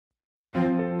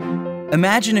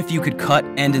Imagine if you could cut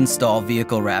and install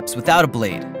vehicle wraps without a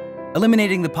blade,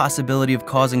 eliminating the possibility of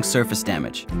causing surface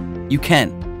damage. You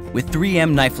can, with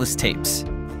 3M Knifeless tapes.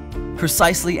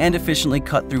 Precisely and efficiently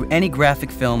cut through any graphic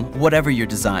film, whatever your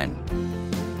design.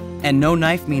 And no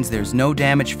knife means there's no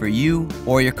damage for you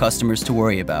or your customers to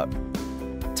worry about.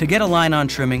 To get a line-on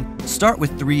trimming, start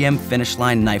with 3M Finish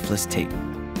Line Knifeless tape.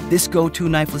 This go-to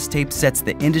knifeless tape sets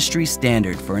the industry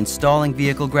standard for installing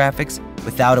vehicle graphics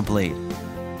without a blade.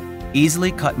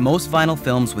 Easily cut most vinyl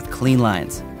films with clean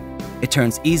lines. It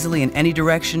turns easily in any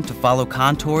direction to follow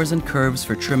contours and curves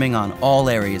for trimming on all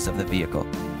areas of the vehicle.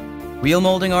 Wheel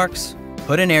molding arcs,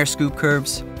 hood and air scoop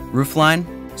curves, roofline,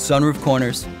 sunroof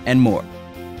corners, and more.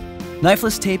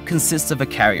 Knifeless tape consists of a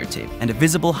carrier tape and a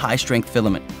visible high-strength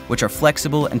filament, which are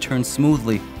flexible and turn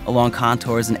smoothly along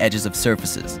contours and edges of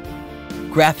surfaces.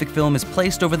 Graphic film is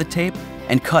placed over the tape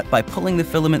and cut by pulling the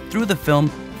filament through the film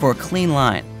for a clean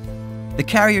line. The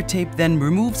carrier tape then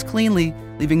removes cleanly,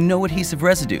 leaving no adhesive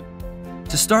residue.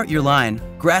 To start your line,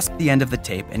 grasp the end of the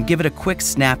tape and give it a quick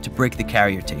snap to break the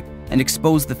carrier tape and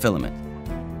expose the filament.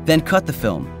 Then cut the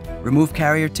film, remove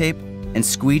carrier tape, and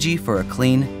squeegee for a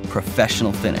clean,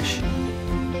 professional finish.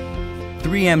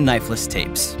 3M Knifeless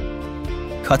tapes.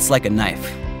 Cuts like a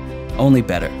knife, only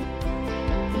better.